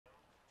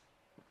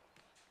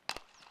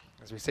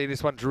As we see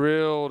this one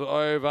drilled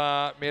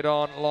over,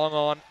 mid-on,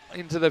 long-on,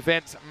 into the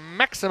fence.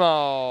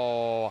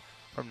 Maximo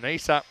from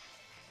Nisar.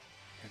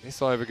 And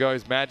this over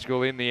goes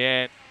magical in the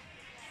end.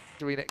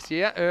 Do we next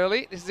year?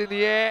 Early. This is in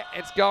the air.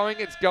 It's going,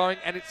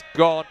 and it's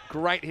gone.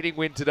 Great hitting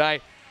win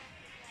today.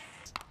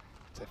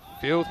 It's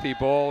a filthy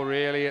ball,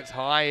 really. It's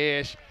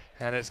high-ish,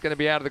 and it's going to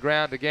be out of the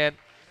ground again.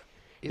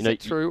 Is it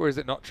true or is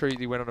it not true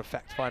he went on a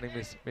fact-finding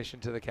mission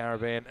to the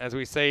Caribbean? As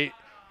we see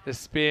the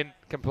spin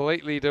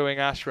completely doing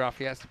Ashraf.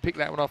 He has to pick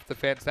that one off the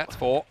fence. That's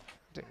 4.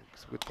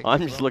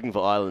 I'm just looking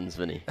for islands,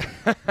 Vinny.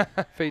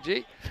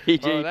 Fiji?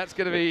 Fiji. Well, that's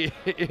going to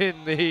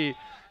be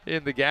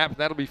in the gap.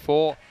 That'll be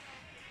 4.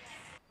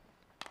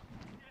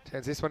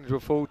 Turns this one into a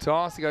full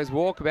toss. He goes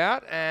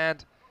walkabout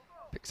and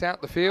picks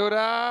out the fielder.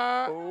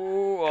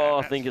 Oh,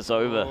 I think it's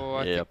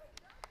over. Yeah.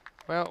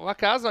 Well,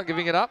 Wakar's not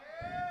giving it up.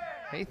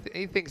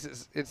 He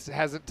thinks it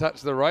hasn't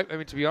touched the rope. I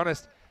mean, to be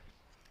honest,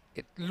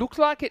 it looked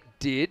like it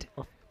did,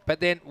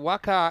 but then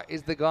Wakar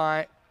is the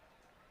guy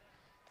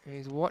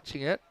who's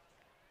watching it.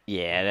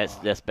 Yeah,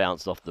 that's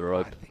bounced off the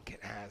rope. I think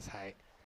it has, hey.